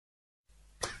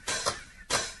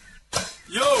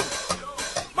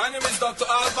name is Dr.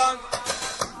 Alban,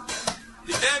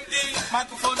 the MD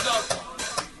microphone doctor.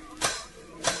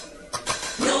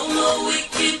 No more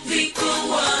wicked people,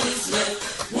 what is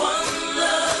left? One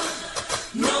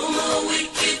love. No more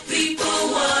wicked people,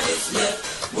 what is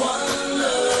left? One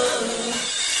love.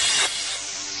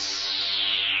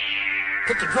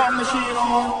 Put the drum machine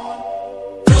on.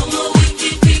 No more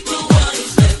wicked people, what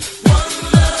is left? One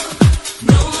love.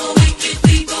 No more wicked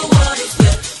people, what is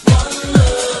left? One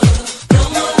love. No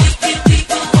more wicked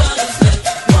people, what is left?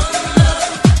 One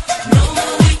love. No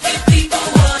more wicked people,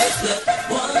 what is left?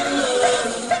 One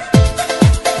love.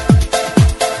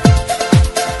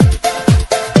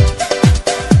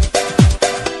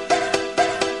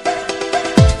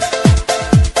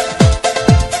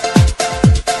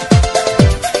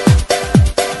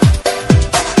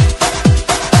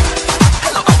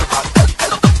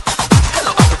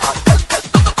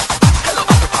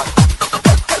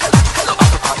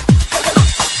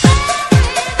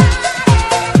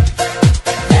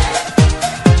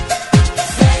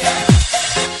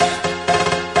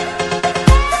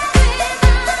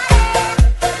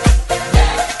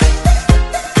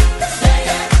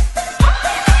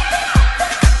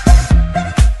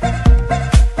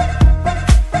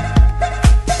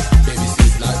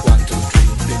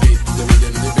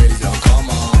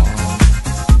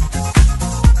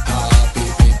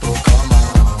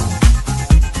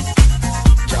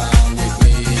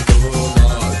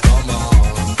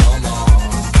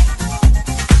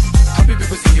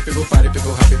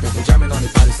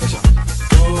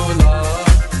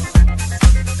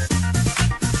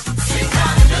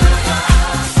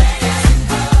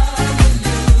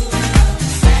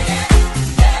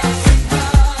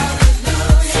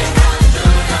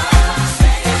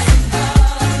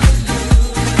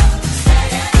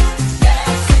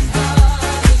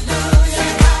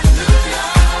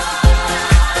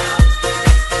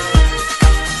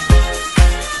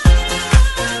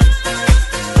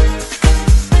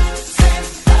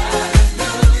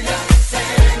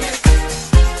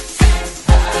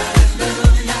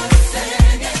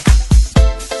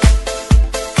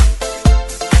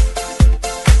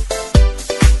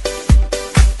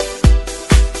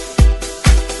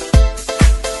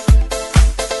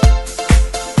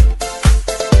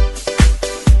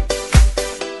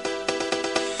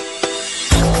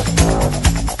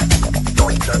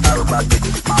 Dr. Alban,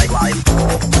 it's my life.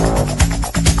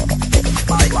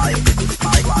 My life, it's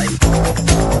my life.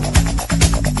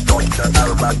 Dr.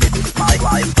 Alban, it's my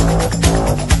life.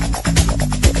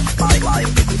 My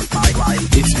life, it's my life.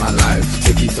 It's my life,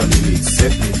 take it or leave it,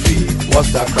 set me free. What's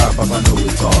that crap, I know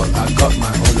it all. I got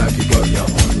my own life, you got your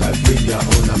own life. Live your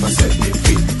own life and set me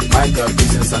free. Mind your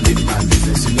business and live my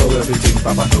business. You know everything,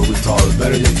 Papa know it all.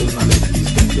 Very little knowledge is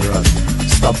dangerous.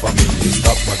 Stop bugging me,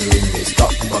 stop bothering me,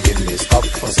 stop bugging me, stop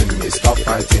fussing me, stop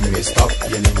fighting me, stop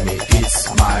yelling me.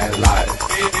 It's my life.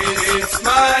 It's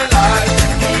my life.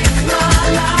 It's my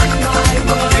life, my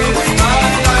world. It's my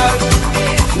life.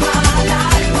 It's my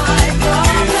life, my world.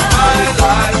 It's my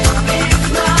life. It's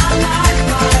my life,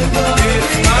 my world.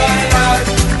 It's my life.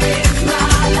 It's my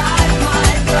life,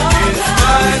 my world. It's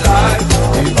my life.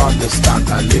 Do you understand?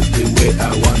 I live the way I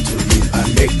want to live. I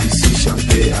make decisions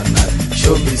day and night.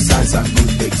 Show me signs and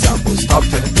good examples. Stop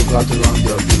telling people how to run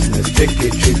your business. Take a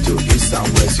trip to east and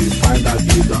west. You find out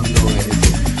you don't know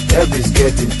anything. Everybody's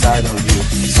getting tired of you.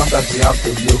 Sometimes you have to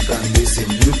look and listen.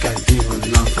 You can even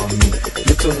learn from me.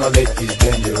 Little knowledge is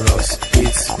dangerous.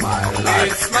 It's my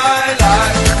life. It's my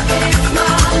life. It's my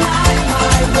life,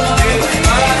 my world. It's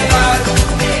my life.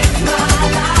 It's my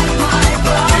life, my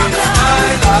world. It's my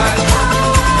life.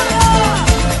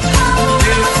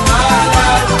 It's my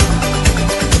life.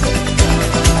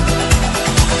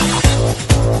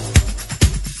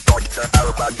 Dr.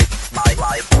 Alban, it's my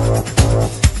life.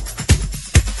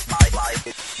 My life,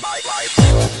 it's my life.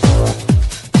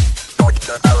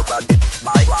 Dr. Alban, it's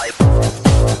my life.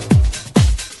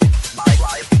 My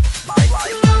life, it's my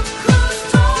life.